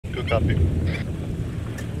2 copy.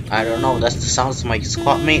 I don't know, that's the sounds of my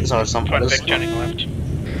squad mates or some other Vic stuff. turning left.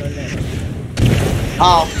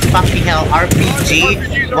 Oh fucking hell,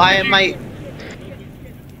 RPG? Why am I...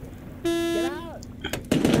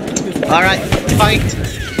 Alright, fight!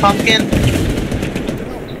 Pumpkin!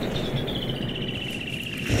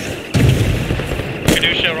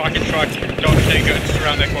 Caduceus rocket truck, don't take it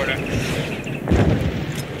around that corner.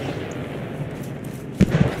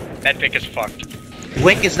 That Vic is fucked.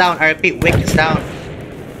 Wick is down, I repeat, Wick is down.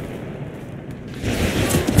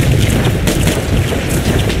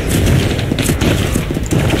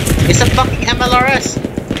 It's a fucking MLRS!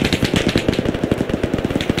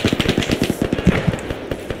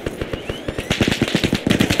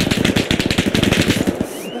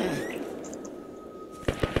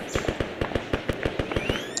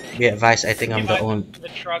 Be advised, I think I'm the only. The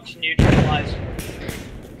truck's neutralized.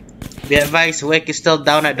 Be advised, Wick is still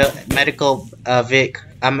down at the medical Vic.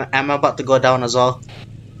 I'm about to go down as well.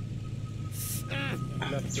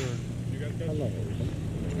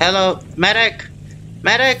 Hello, medic!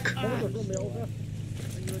 Medic!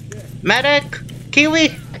 Medic! Kiwi!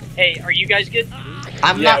 Hey, are you guys good?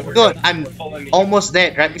 I'm not good. I'm almost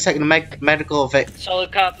dead, right beside the medical Vic.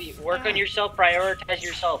 Solid copy. Work on yourself, prioritize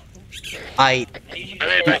yourself. I need you I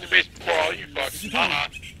made back to base before all you fucks. Haha.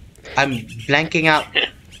 I'm blanking out.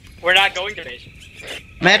 We're not going to base.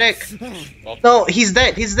 Medic! No, he's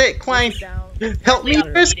dead. He's dead. Climb. Help me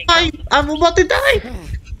first, climb. I'm about to die.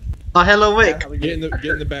 Oh, hello, Wick. Get in the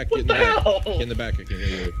back. Get in the back. Get in the back. I can hear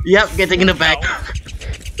you. Yep, getting in the back.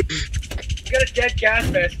 You got a dead gas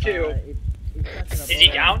mask too. Is he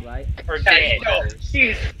down? Or dead? No,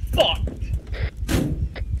 he's fucked.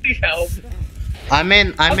 Please help. I'm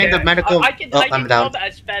in the medical. I can I'm down. come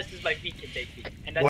as fast as my feet can take me.